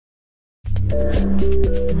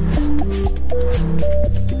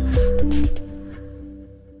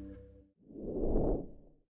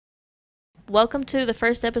Welcome to the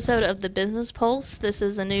first episode of the Business Pulse. This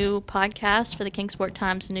is a new podcast for the Kingsport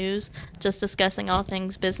Times News, just discussing all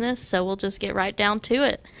things business, so we'll just get right down to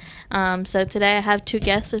it. So today I have two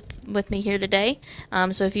guests with me here today,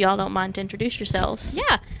 so if you all don't mind to introduce yourselves.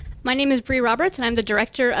 Yeah, my name is Brea Roberts, and I'm the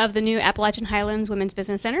director of the new Appalachian Highlands Women's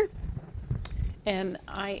Business Center. And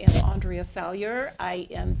I am Aundrea Salyer. I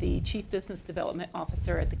am the Chief Business Development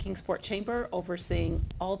Officer at the Kingsport Chamber, overseeing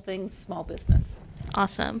all things small business.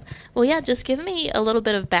 Awesome. Well, yeah, just give me a little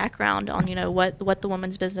bit of background on, what the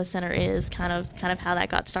Women's Business Center is, kind of how that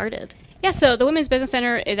got started. Yeah, so the Women's Business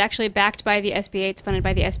Center is actually backed by the SBA. It's funded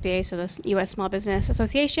by the SBA, so the U.S. Small Business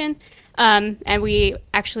Association. And we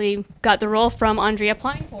actually got the role from Aundrea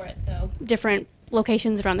applying for it. So different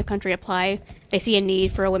locations around the country apply. They see a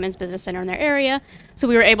need for a women's business center in their area. So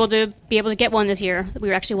we were able to get one this year. We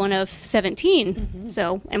were actually one of 17.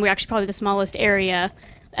 Mm-hmm. And we're actually probably the smallest area.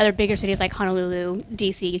 Other bigger cities like Honolulu,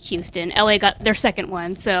 D.C., Houston, L.A. got their second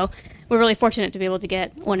one. So we're really fortunate to be able to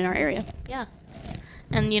get one in our area. Yeah.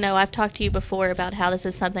 And, I've talked to you before about how this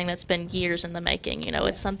is something that's been years in the making.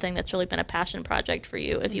 It's something that's really been a passion project for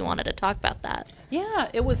you, if you wanted to talk about that. Yeah,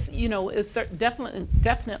 it was, it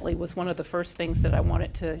definitely was one of the first things that I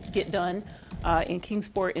wanted to get done in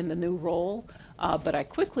Kingsport in the new role. But I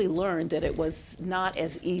quickly learned that it was not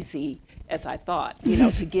as easy as I thought,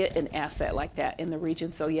 to get an asset like that in the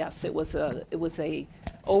region. So yes, it was a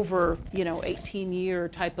over 18-year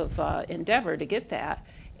type of endeavor to get that.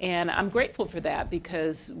 And I'm grateful for that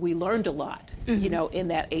because we learned a lot, in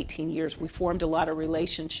that 18 years. We formed a lot of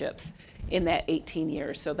relationships in that 18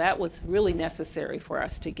 years. So that was really necessary for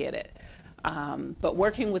us to get it. But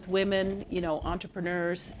working with women,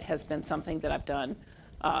 entrepreneurs has been something that I've done,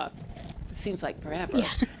 it seems like forever.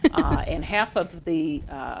 Yeah. And half of the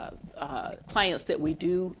clients that we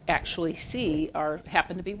do actually see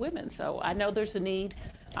happen to be women. So I know there's a need.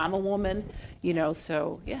 I'm a woman,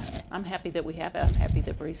 so yeah, I'm happy that we have it. I'm happy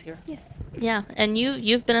that Bree's here. Yeah. Yeah, and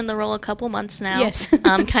you've been in the role a couple months now. Yes.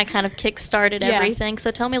 Kind of kick-started everything. So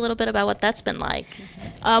tell me a little bit about what that's been like.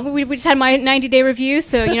 We just had my 90-day review,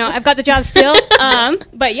 so, I've got the job still.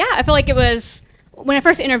 But yeah, I feel like it was, when I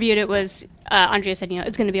first interviewed, it was, Aundrea said,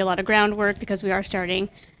 it's going to be a lot of groundwork because we are starting.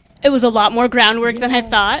 It was a lot more groundwork than I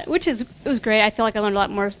thought, it was great. I feel like I learned a lot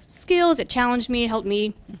more skills. It challenged me, it helped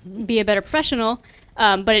me be a better professional.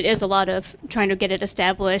 But it is a lot of trying to get it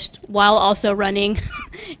established while also running,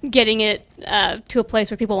 getting it to a place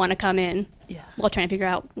where people want to come in while trying to figure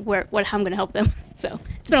out how I'm going to help them. So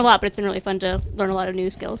it's been a lot, but it's been really fun to learn a lot of new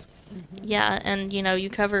skills. Yeah, and you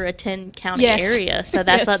cover a 10-county area, so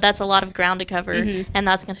that's a lot of ground to cover, and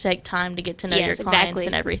that's going to take time to get to know your clients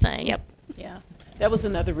and everything. Yep. Yeah. That was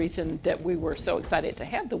another reason that we were so excited to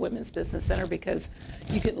have the Women's Business Center because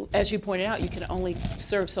you can, as you pointed out, you can only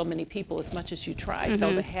serve so many people as much as you try.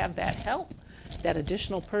 So to have that help, that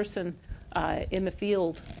additional person in the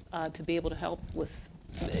field to be able to help was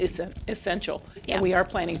essential. Yeah. And we are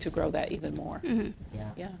planning to grow that even more.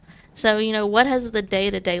 Yeah. So, what has the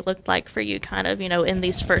day-to-day looked like for you kind of, in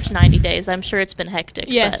these first 90 days? I'm sure it's been hectic.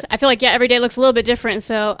 Yes, I feel like, every day looks a little bit different.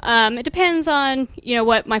 So it depends on,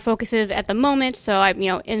 what my focus is at the moment. So I'm,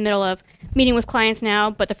 in the middle of meeting with clients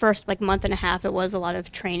now, but the first month and a half, it was a lot of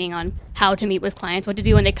training on how to meet with clients, what to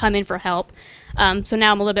do when they come in for help. So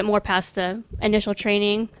now I'm a little bit more past the initial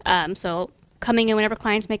training. So coming in whenever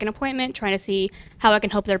clients make an appointment, trying to see how I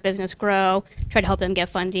can help their business grow, try to help them get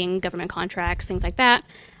funding, government contracts, things like that.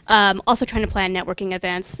 Also trying to plan networking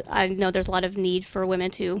events. I know there's a lot of need for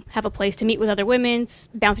women to have a place to meet with other women,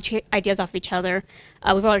 bounce ideas off of each other.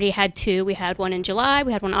 We've already had 2. We had one in July,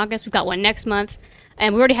 we had one in August, we've got one next month.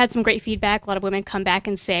 And we already had some great feedback. A lot of women come back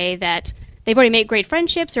and say that they've already made great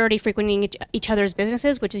friendships, they're already frequenting each other's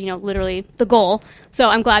businesses, which is, literally the goal. So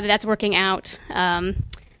I'm glad that that's working out.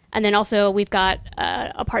 And then also we've got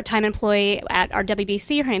a part-time employee at our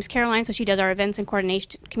WBC. Her name's Caroline, so she does our events and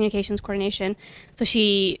communications coordination. So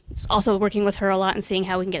she's also working with her a lot and seeing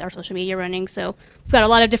how we can get our social media running. So we've got a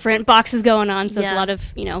lot of different boxes going on. So it's a lot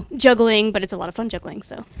of, juggling, but it's a lot of fun juggling.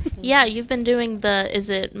 So yeah, you've been doing is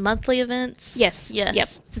it monthly events? Yes. Yep.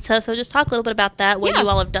 So just talk a little bit about that, what you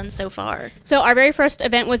all have done so far. So our very first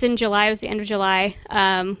event was in July. It was the end of July.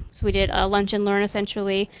 So we did a lunch and learn,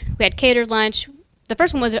 essentially. We had catered lunch. The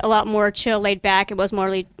first one was a lot more chill, laid back. It was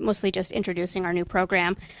mostly just introducing our new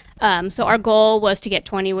program. So our goal was to get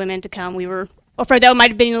 20 women to come. Afraid that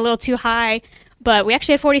might have been a little too high, But we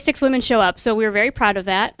actually had 46 women show up, so we were very proud of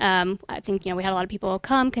that. I think, we had a lot of people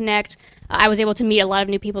come, connect. I was able to meet a lot of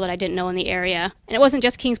new people that I didn't know in the area. And it wasn't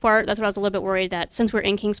just Kingsport. That's what I was a little bit worried that since we're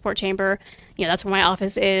in Kingsport Chamber, that's where my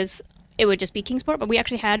office is, it would just be Kingsport. But we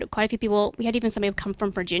actually had quite a few people. We had even somebody come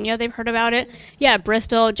from Virginia. They've heard about it. Yeah,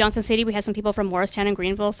 Bristol, Johnson City. We had some people from Morristown and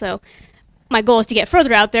Greenville. So my goal is to get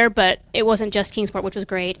further out there, but it wasn't just Kingsport, which was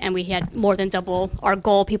great. And we had more than double our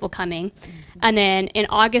goal people coming. And then in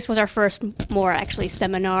August was our first more actually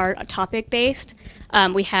seminar topic-based.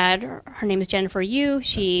 We had, her name is Jennifer Yu.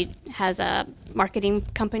 She has a marketing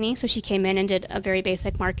company, so she came in and did a very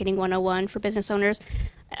basic marketing 101 for business owners.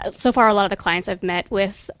 So far, a lot of the clients I've met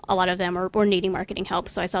with, a lot of them were needing marketing help.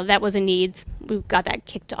 So I saw that was a need. We got that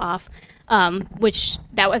kicked off, which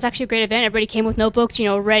that was actually a great event. Everybody came with notebooks,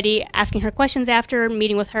 ready, asking her questions after,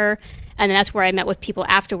 meeting with her. And then that's where I met with people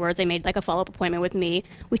afterwards. They made like a follow-up appointment with me.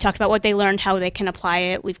 We talked about what they learned, how they can apply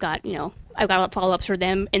it. We've got, I've got follow-ups for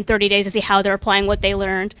them in 30 days to see how they're applying what they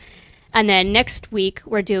learned. And then next week,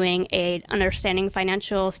 we're doing a understanding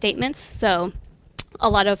financial statements. So a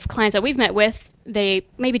lot of clients that we've met with, they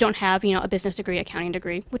maybe don't have, a business degree, accounting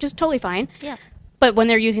degree, which is totally fine. Yeah. But when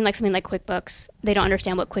they're using like something like QuickBooks, they don't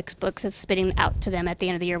understand what QuickBooks is spitting out to them at the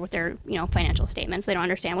end of the year with their, financial statements. They don't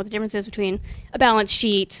understand what the difference is between a balance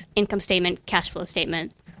sheet, income statement, cash flow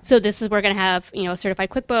statement. So this is, we're going to have, a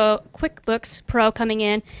certified QuickBooks Pro coming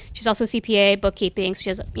in. She's also a CPA, bookkeeping. So she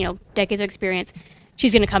has, decades of experience.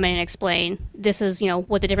 She's going to come in and explain this is,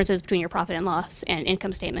 what the difference is between your profit and loss and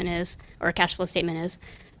income statement is, or a cash flow statement is.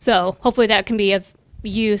 So hopefully that can be of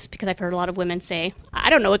use, because I've heard a lot of women say, I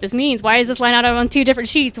don't know what this means. Why is this line out on 2 different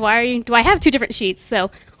sheets? Do I have 2 different sheets? So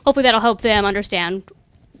hopefully that'll help them understand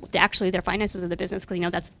actually their finances of the business,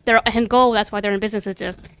 because that's their end goal. That's why they're in business, is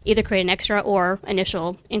to either create an extra or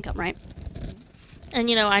initial income, right? And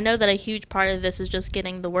I know that a huge part of this is just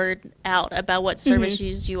getting the word out about what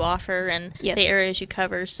services you offer and Yes. the areas you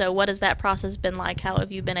cover. So what has that process been like? How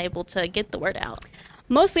have you been able to get the word out?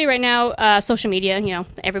 Mostly right now, social media.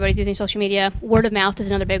 Everybody's using social media. Word of mouth is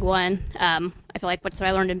another big one. I feel like what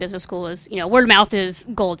I learned in business school is, word of mouth is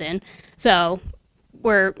golden. So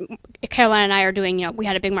Caroline and I are doing, we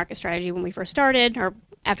had a big market strategy when we first started, or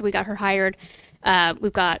after we got her hired.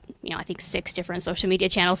 We've got, I think 6 different social media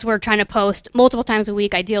channels. So we're trying to post multiple times a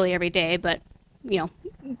week, ideally every day, but, we've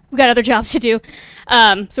got other jobs to do.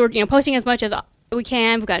 So we're, posting as much as we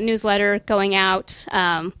can. We've got a newsletter going out.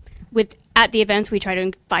 At the events, we try to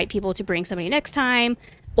invite people to bring somebody next time,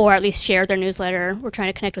 or at least share their newsletter. We're trying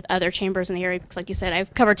to connect with other chambers in the area, because like you said,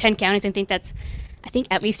 I've covered 10 counties and think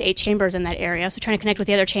at least 8 chambers in that area. So trying to connect with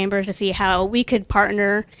the other chambers to see how we could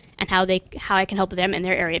partner and how I can help them in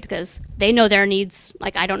their area, because they know their needs.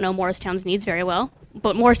 Like, I don't know Morristown's needs very well,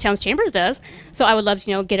 but Morristown's chambers does. So I would love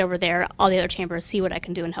to, get over there, all the other chambers, see what I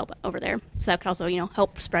can do and help over there. So that could also,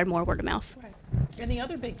 help spread more word of mouth. Right. And the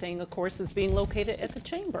other big thing, of course, is being located at the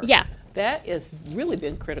chamber. Yeah. That has really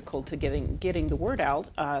been critical to getting the word out.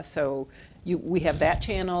 We have that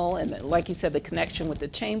channel, and like you said, the connection with the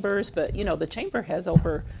chambers. But the chamber has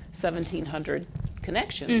over 1,700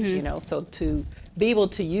 connections. So to be able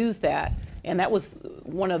to use that, and that was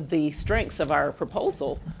one of the strengths of our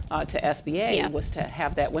proposal to SBA, was to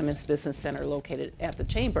have that Women's Business Center located at the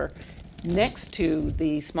chamber, next to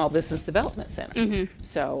the Small Business Development Center.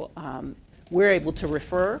 So we're able to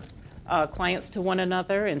refer clients to one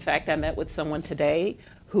another. In fact, I met with someone today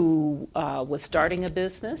who was starting a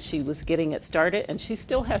business. She was getting it started, and she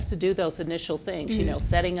still has to do those initial things,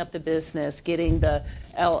 setting up the business, getting the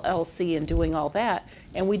LLC, and doing all that.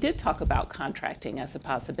 And we did talk about contracting as a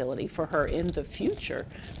possibility for her in the future.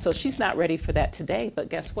 So she's not ready for that today, but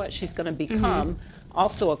guess what? She's going to become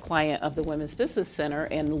also a client of the Women's Business Center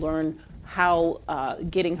and learn how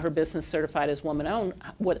getting her business certified as woman-owned,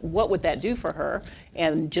 what would that do for her,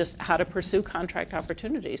 and just how to pursue contract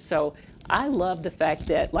opportunities. So I love the fact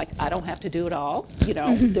that, like, I don't have to do it all.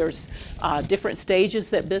 There's different stages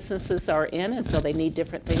that businesses are in, and so they need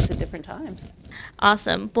different things at different times.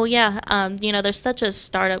 Awesome. Well, yeah, there's such a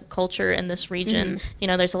startup culture in this region.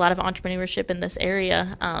 There's a lot of entrepreneurship in this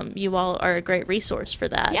area. You all are a great resource for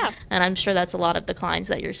that. Yeah. And I'm sure that's a lot of the clients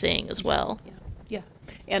that you're seeing as well. Yeah.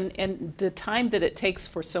 And the time that it takes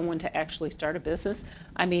for someone to actually start a business,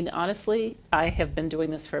 I mean, honestly, I have been doing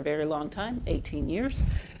this for a very long time, 18 years.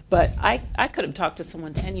 But I could have talked to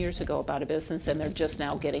someone 10 years ago about a business, and they're just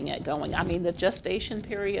now getting it going. I mean, the gestation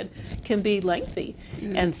period can be lengthy.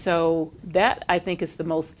 And so that, I think, is the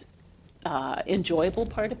most enjoyable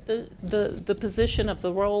part of the position of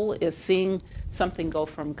the role, is seeing something go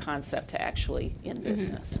from concept to actually in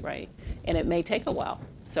business, right? And it may take a while.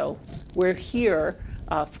 So we're here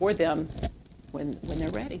for them when they're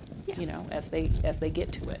ready, as they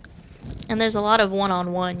get to it. And there's a lot of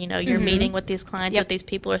one-on-one, you're meeting with these clients, Yep. with these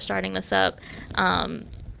people who are starting this up.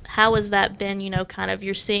 How has that been, kind of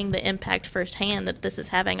you're seeing the impact firsthand that this is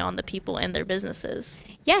having on the people and their businesses?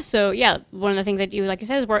 Yeah, so one of the things I do, like you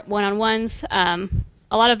said, is work one-on-ones. A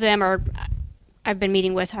lot of them I've been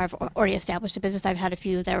meeting with, I've already established a business. I've had a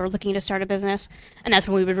few that were looking to start a business, and that's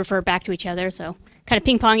when we would refer back to each other, so kind of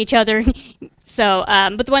ping-pong each other. So,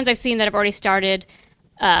 but the ones I've seen that have already started,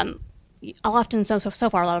 often, so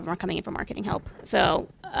far, a lot of them are coming in for marketing help. So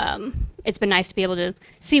it's been nice to be able to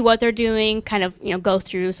see what they're doing, kind of, go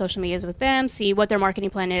through social medias with them, see what their marketing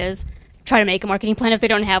plan is, try to make a marketing plan if they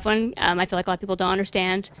don't have one. I feel like a lot of people don't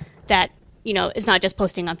understand that, it's not just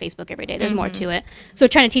posting on Facebook every day. There's more to it. So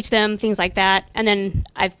trying to teach them things like that. And then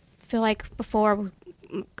I feel like before,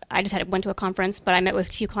 I just went to a conference, but I met with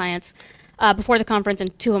a few clients before the conference,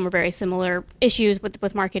 and two of them were very similar issues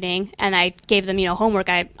with marketing. And I gave them, homework.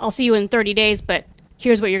 I'll see you in 30 days, but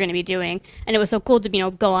here's what you're going to be doing. And it was so cool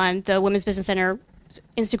to, go on the Women's Business Center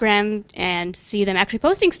Instagram and see them actually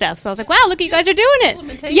posting stuff. So I was like, wow, look at you guys are doing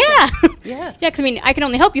it. Yeah. Yes. Yeah, because I can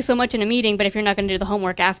only help you so much in a meeting, but if you're not going to do the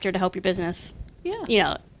homework after to help your business,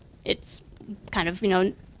 it's kind of,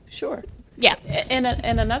 Sure. Yeah. And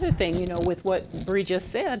another thing, with what Brea just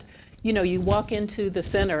said, you walk into the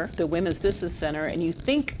center, the Women's Business Center, and you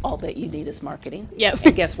think all that you need is marketing. Yep.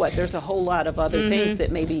 And guess what? There's a whole lot of other things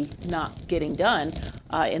that maybe not getting done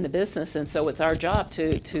in the business. And so it's our job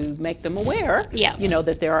to make them aware, Yeah.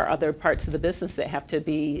 That there are other parts of the business that have to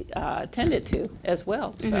be tended to as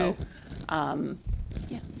well. So,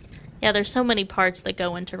 Yeah, there's so many parts that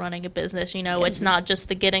go into running a business. It's not just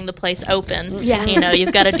the getting the place open. Yeah.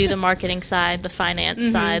 You've got to do the marketing side, the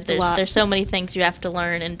finance side. It's a lot. There's so many things you have to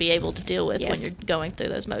learn and be able to deal with when Yes. you're going through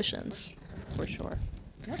those motions. for sure.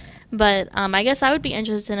 But I guess I would be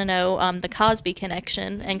interested to know the Cosby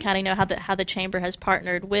connection and kind of know how the chamber has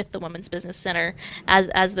partnered with the Women's Business Center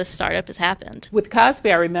as this startup has happened. With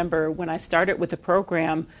Cosby, I remember when I started with the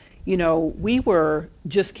program, we were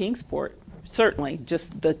just Kingsport. Certainly,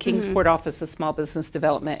 just the Kingsport Office of Small Business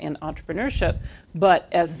Development and Entrepreneurship. But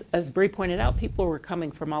as Brea pointed out, people were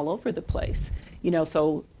coming from all over the place.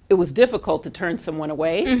 So it was difficult to turn someone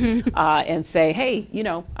away and say, hey,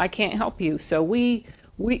 I can't help you. So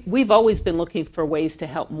we've always been looking for ways to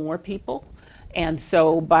help more people. And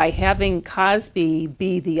so by having Cosby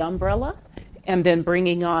be the umbrella and then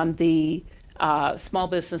bringing on the Small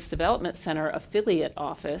Business Development Center affiliate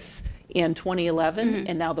office in 2011,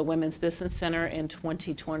 and now the Women's Business Center in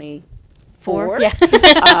 2024.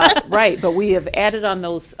 Yeah. Right, but we have added on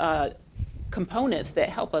those components that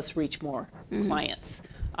help us reach more clients,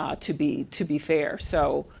 to be fair.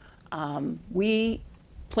 So we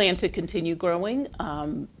plan to continue growing,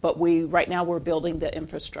 but right now we're building the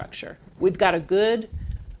infrastructure. We've got a good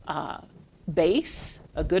base,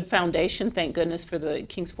 a good foundation, thank goodness for the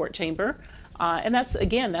Kingsport Chamber. And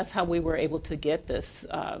that's how we were able to get this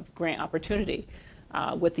grant opportunity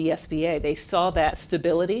with the SBA. They saw that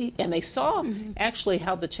stability, and they saw actually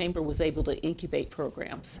how the chamber was able to incubate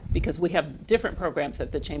programs, because we have different programs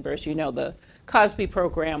at the chamber. As you know, the Cosby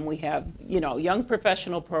program, we have, young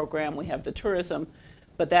professional program, we have the tourism,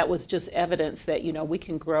 but that was just evidence that, we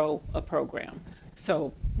can grow a program.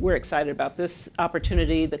 So we're excited about this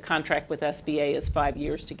opportunity. The contract with SBA is 5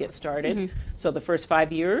 years to get started. So the first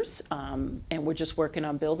 5 years, and we're just working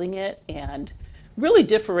on building it and really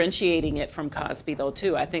differentiating it from Cosby, though,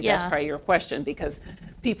 too. I think that's probably your question, because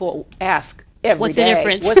people ask every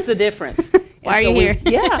day, what's the difference? Why are you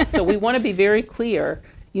here? So we want to be very clear,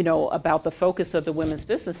 about the focus of the Women's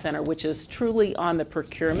Business Center, which is truly on the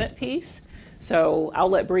procurement piece. So I'll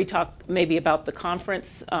let Brea talk maybe about the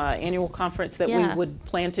conference, annual conference that we would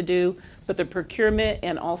plan to do, but the procurement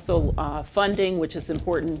and also funding, which is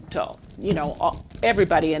important to,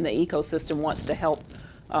 everybody in the ecosystem wants to help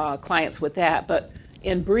clients with that. But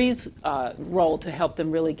in Brea's role to help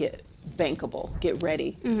them really get bankable, get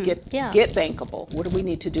ready, get bankable. What do we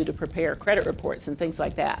need to do to prepare credit reports and things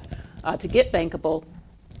like that to get bankable?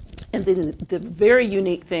 And then the very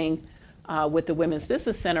unique thing with the Women's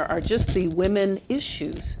Business Center are just the women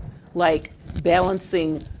issues, like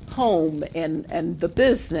balancing home and the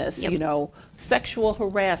business, sexual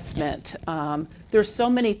harassment. There's so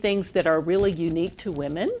many things that are really unique to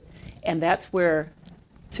women, and that's where,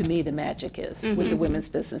 to me, the magic is with the Women's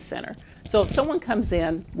Business Center. So if someone comes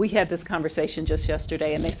in, we had this conversation just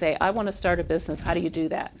yesterday, and they say, I want to start a business, how do you do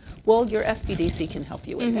that? Well, your SBDC can help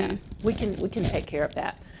you with that. We can take care of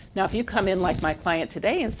that. Now, if you come in like my client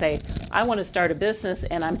today and say, I want to start a business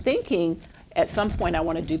and I'm thinking, at some point I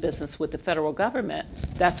want to do business with the federal government,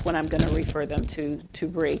 that's when I'm going to refer them to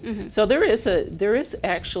Brea. So there is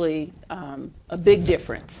actually a big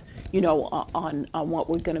difference, on what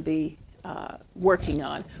we're going to be working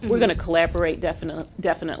on. We're going to collaborate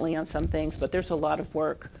definitely on some things, but there's a lot of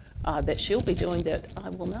work that she'll be doing that I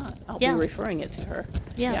will not. I'll be referring it to her.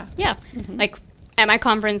 Yeah. Like at my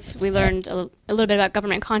conference, we learned a little bit about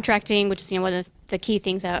government contracting, which is one of the key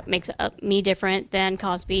things that makes me different than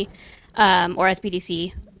Cosby or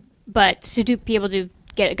SBDC. But to be able to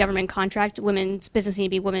get a government contract, women's business need to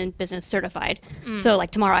be women business certified. So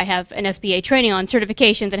like tomorrow I have an SBA training on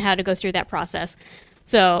certifications and how to go through that process.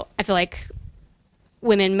 So I feel like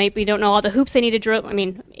women maybe don't know all the hoops they need to jump. I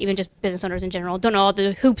mean, even just business owners in general don't know all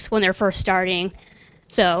the hoops when they're first starting.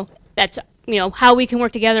 So that's, how we can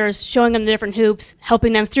work together is showing them the different hoops,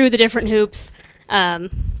 helping them through the different hoops. Yeah.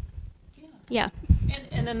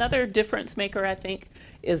 And another difference maker, I think,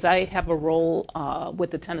 is I have a role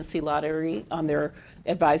with the Tennessee Lottery on their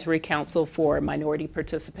advisory council for minority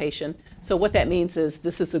participation. So what that means is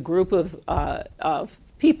this is a group of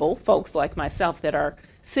people, folks like myself, that are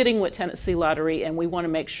sitting with Tennessee Lottery, and we want to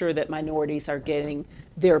make sure that minorities are getting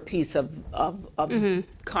their piece of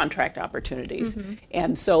contract opportunities.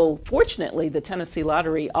 And so fortunately, the Tennessee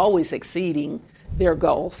Lottery always exceeding their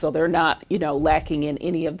goal, so they're not, lacking in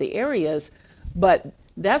any of the areas. But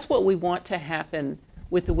that's what we want to happen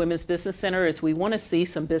with the Women's Business Center, is we want to see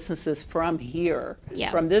some businesses from here,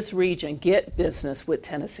 from this region, get business with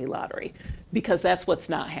Tennessee Lottery, because that's what's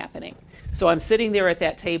not happening. So I'm sitting there at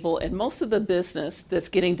that table, and most of the business that's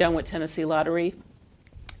getting done with Tennessee Lottery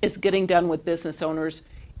is getting done with business owners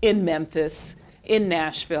in Memphis, in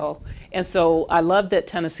Nashville. And so I love that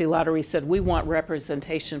Tennessee Lottery said, we want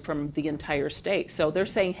representation from the entire state. So they're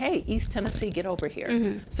saying, hey, East Tennessee, get over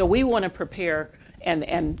here. So we want to prepare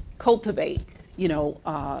and cultivate,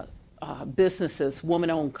 businesses,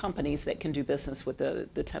 woman-owned companies that can do business with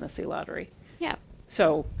the Tennessee Lottery. Yeah.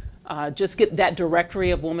 So just get that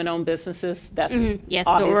directory of woman-owned businesses. That's yes,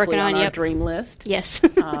 obviously on our yep. dream list. Yes.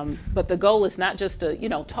 But the goal is not just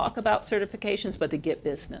to, talk about certifications, but to get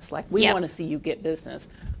business. Like, we want to see you get business.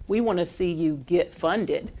 We want to see you get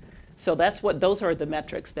funded. So those are the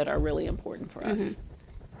metrics that are really important for us.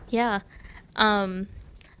 Yeah.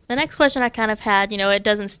 The next question I kind of had, it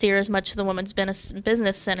doesn't steer as much to the Women's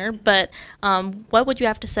Business Center, but what would you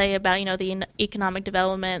have to say about, the economic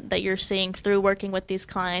development that you're seeing through working with these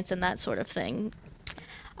clients and that sort of thing?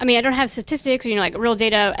 I mean, I don't have statistics, like real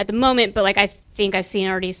data at the moment, but I think I've seen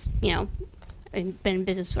already, I've been in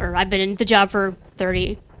business, or I've been in the job for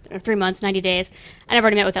 3 months, 90 days, and I've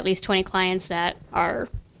already met with at least 20 clients that are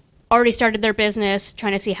already started their business,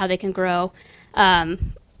 trying to see how they can grow.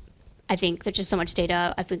 I think there's just so much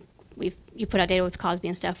data. I think you put out data with Cosby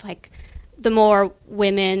and stuff. Like, the more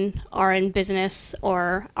women are in business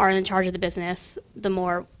or are in charge of the business, the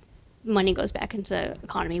more money goes back into the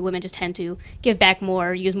economy. Women just tend to give back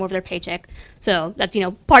more, use more of their paycheck. So that's,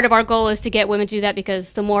 part of our goal is to get women to do that,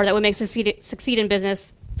 because the more that women succeed in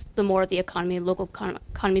business, the more the local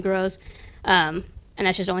economy grows. And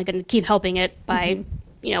that's just only going to keep helping it by,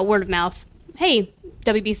 word of mouth. Hey,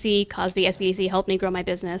 WBC, Cosby, SBDC helped me grow my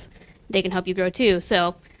business. They can help you grow too.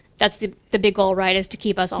 So that's the big goal, right, is to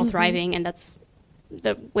keep us all thriving, and that's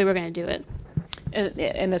the way we're going to do it.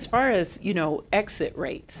 And as far as, exit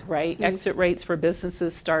rates, right? Exit rates for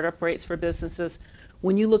businesses, startup rates for businesses,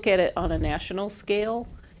 when you look at it on a national scale,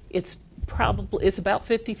 it's about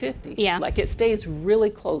 50-50. Yeah. Like, it stays really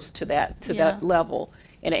close to that level.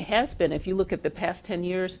 And it has been. If you look at the past 10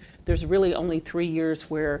 years, there's really only 3 years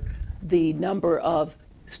where the number of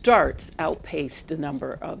starts outpaced the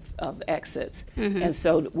number of exits. And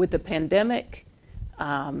so with the pandemic,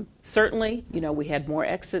 certainly, we had more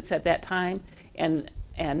exits at that time, and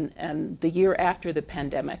the year after the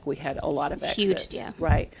pandemic, we had a lot of exits. Huge, yeah.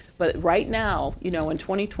 Right. But right now, in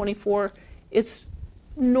 2024, it's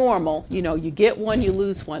normal. You get one, you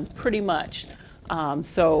lose one, pretty much.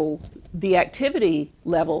 So the activity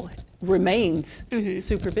level remains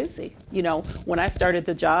super busy. When I started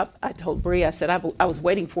the job, I told Brea, I said I was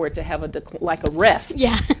waiting for it to have a rest.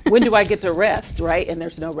 Yeah. When do I get to rest, right? And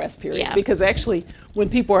there's no rest period. Yeah. Because actually, when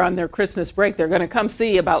people are on their Christmas break, they're going to come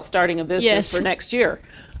see about starting a business for next year.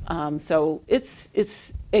 So it's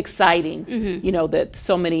exciting, that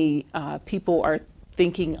so many people are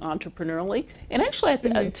thinking entrepreneurially. And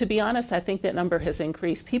actually, to be honest, I think that number has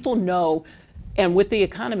increased. People know. And with the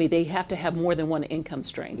economy, they have to have more than one income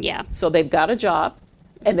stream. Yeah. So they've got a job,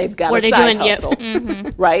 and they've got a side hustle,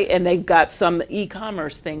 right? And they've got some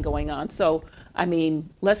e-commerce thing going on. So, I mean,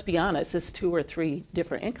 let's be honest, it's 2 or 3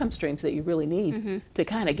 different income streams that you really need to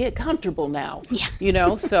kind of get comfortable now.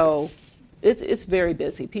 Yeah. So it's very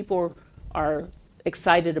busy. People are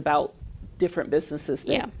excited about different businesses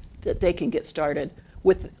that they can get started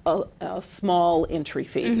with a small entry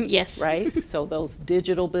fee. Yes. Right? So those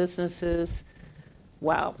digital businesses,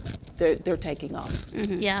 wow, they're taking off.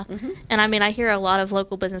 Yeah. And I mean, I hear a lot of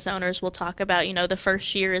local business owners will talk about, the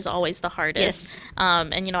first year is always the hardest. Yes.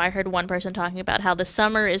 And, I heard one person talking about how the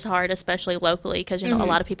summer is hard, especially locally, because, a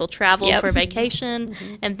lot of people travel for vacation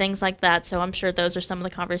and things like that. So I'm sure those are some of the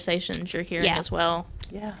conversations you're hearing as well.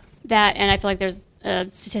 Yeah. That, and I feel like there's a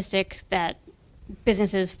statistic that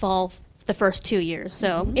businesses fall the first 2 years.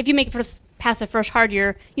 So if you make it past the first hard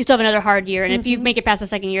year, you still have another hard year. And if you make it past the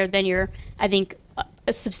second year, then you're, I think,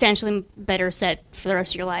 a substantially better set for the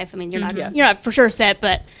rest of your life. I mean, you're not for sure set,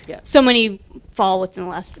 but so many fall within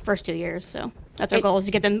the first 2 years. So that's our goal, is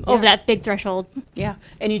to get them over that big threshold. Yeah,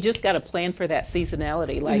 and you just got to plan for that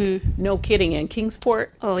seasonality. Like, no kidding, in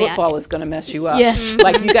Kingsport, football is going to mess you up. Yes.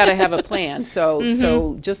 Like, you got to have a plan.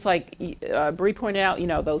 So just like Brea pointed out,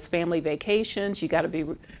 those family vacations, you got to be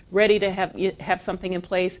ready to have something in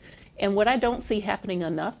place. And what I don't see happening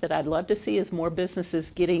enough that I'd love to see is more businesses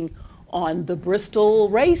getting on the Bristol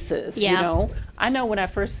races. I know when I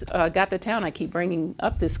first got to town, I keep bringing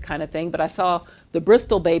up this kind of thing, but I saw the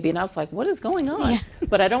Bristol baby and I was like, what is going on?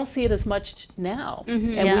 But I don't see it as much now.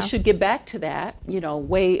 And we should get back to that,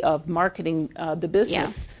 way of marketing the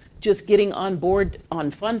business. Just getting on board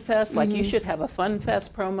on Fun Fest. Like, you should have a Fun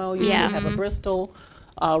Fest promo. You should have a Bristol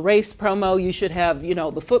race promo. You should have,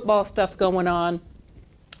 the football stuff going on.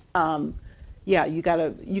 You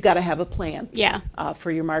gotta have a plan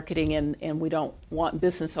for your marketing, and we don't want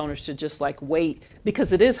business owners to just wait,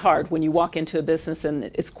 because it is hard when you walk into a business and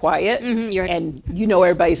it's quiet and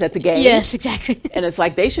everybody's at the game. Yes, exactly. And it's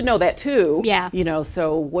like, they should know that too. Yeah.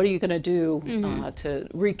 So what are you gonna do to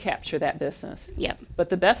recapture that business? Yep. But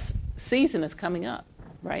the best season is coming up,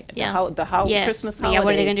 right? Yeah. The Christmas holidays. Yeah,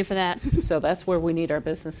 what are they gonna do for that? So that's where we need our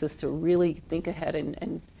businesses to really think ahead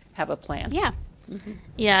and have a plan. Yeah.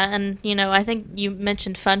 Yeah, and I think you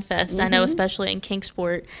mentioned Fun Fest. I know, especially in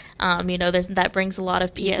Kingsport, that brings a lot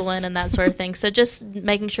of people in and that sort of thing. So just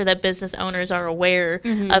making sure that business owners are aware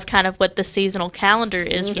of kind of what the seasonal calendar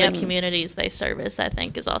is for the communities they service, I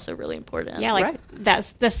think, is also really important. Yeah,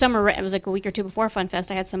 that's the summer. It was like a week or two before Fun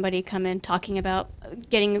Fest. I had somebody come in talking about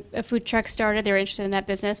getting a food truck started. They were interested in that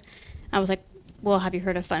business. I was like, well, have you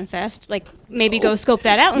heard of Fun Fest? Maybe go scope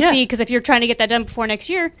that out and see, because if you're trying to get that done before next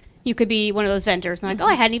year, you could be one of those vendors. And like,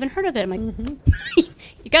 I hadn't even heard of it. I'm like,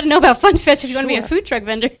 you got to know about Fun Fest if you want to be a food truck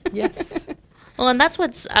vendor. Yes. Well, and that's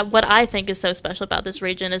what I think is so special about this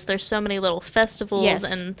region, is there's so many little festivals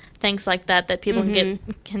and things like that people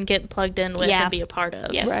can get plugged in with and be a part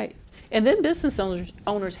of. Yes. Right. And then business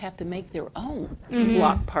owners have to make their own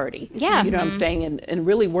block party. Yeah. You know what I'm saying? And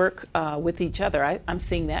really work with each other. I'm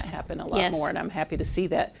seeing that happen a lot more, and I'm happy to see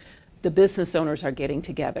that the business owners are getting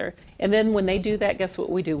together. And then when they do that, guess what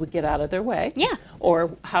we do? We get out of their way. Yeah.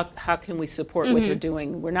 Or how can we support what they're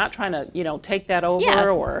doing? We're not trying to, take that over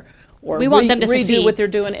or we want them to redo succeed. what they're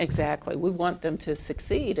doing. Exactly. We want them to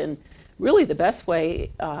succeed. And really the best way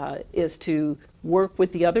is to work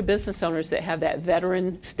with the other business owners that have that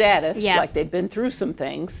veteran status, like they've been through some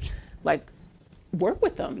things, work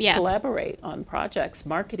with them, collaborate on projects,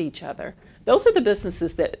 market each other. Those are the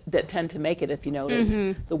businesses that tend to make it, if you notice,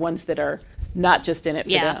 the ones that are not just in it for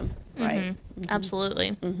them, right?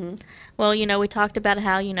 Absolutely. Well, we talked about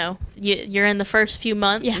how, you're in the first few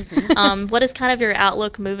months. What is kind of your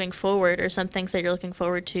outlook moving forward, or some things that you're looking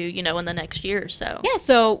forward to, in the next year or so? Yeah,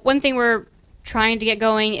 so one thing we're trying to get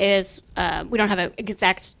going is, we don't have an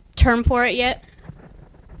exact term for it yet,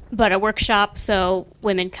 but a workshop, so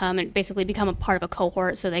women come and basically become a part of a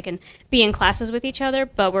cohort, so they can be in classes with each other,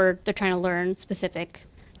 but they're trying to learn specific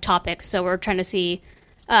topics. So we're trying to see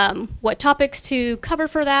what topics to cover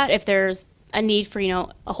for that, if there's a need for,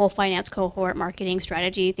 a whole finance cohort, marketing,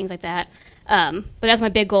 strategy, things like that. But that's my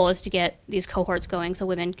big goal, is to get these cohorts going so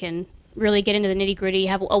women can really get into the nitty-gritty,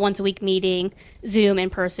 have a once-a-week meeting, Zoom, in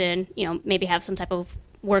person, maybe have some type of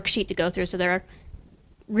worksheet to go through, so they're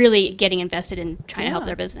really getting invested in trying to help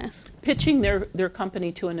their business. Pitching their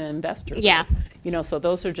company to an investor. Yeah. So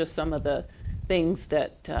those are just some of the things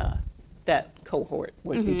that that cohort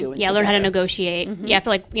would be doing. Yeah, learn how to negotiate. Yeah, I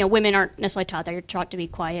feel like, women aren't necessarily taught that. You're taught to be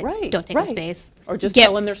quiet. Right. Don't take up space. Or just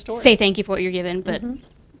telling their story. Say thank you for what you're given, but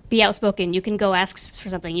be outspoken. You can go ask for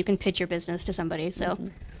something. You can pitch your business to somebody. So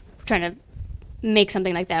trying to make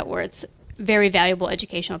something like that where it's very valuable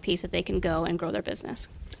educational piece that they can go and grow their business.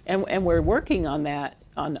 And we're working on that,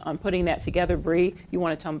 on putting that together. Bree, you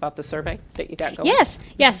want to tell them about the survey that you got going? Yes.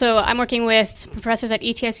 Yeah, so I'm working with professors at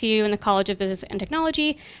ETSU and the College of Business and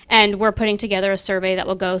Technology, and we're putting together a survey that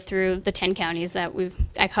will go through the 10 counties that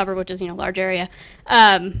I cover, which is, a large area.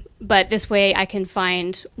 But this way I can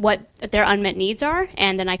find what their unmet needs are,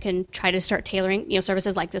 and then I can try to start tailoring,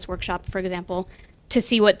 services like this workshop, for example, to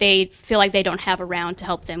see what they feel like they don't have around to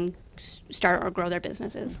help them start or grow their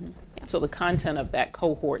businesses. Mm-hmm. Yeah. So the content of that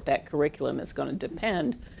cohort, that curriculum, is going to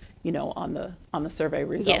depend, on the survey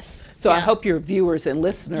results. Yes. So I hope your viewers and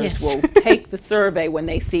listeners will take the survey when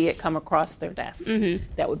they see it come across their desk. Mm-hmm.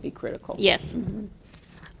 That would be critical. Yes. Mm-hmm.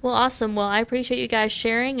 Well, awesome. Well, I appreciate you guys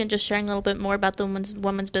sharing and just sharing a little bit more about the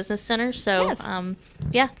Women's Business Center. So,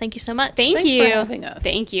 yes. Thank you so much. Thanks for having us.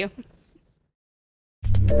 Thank you.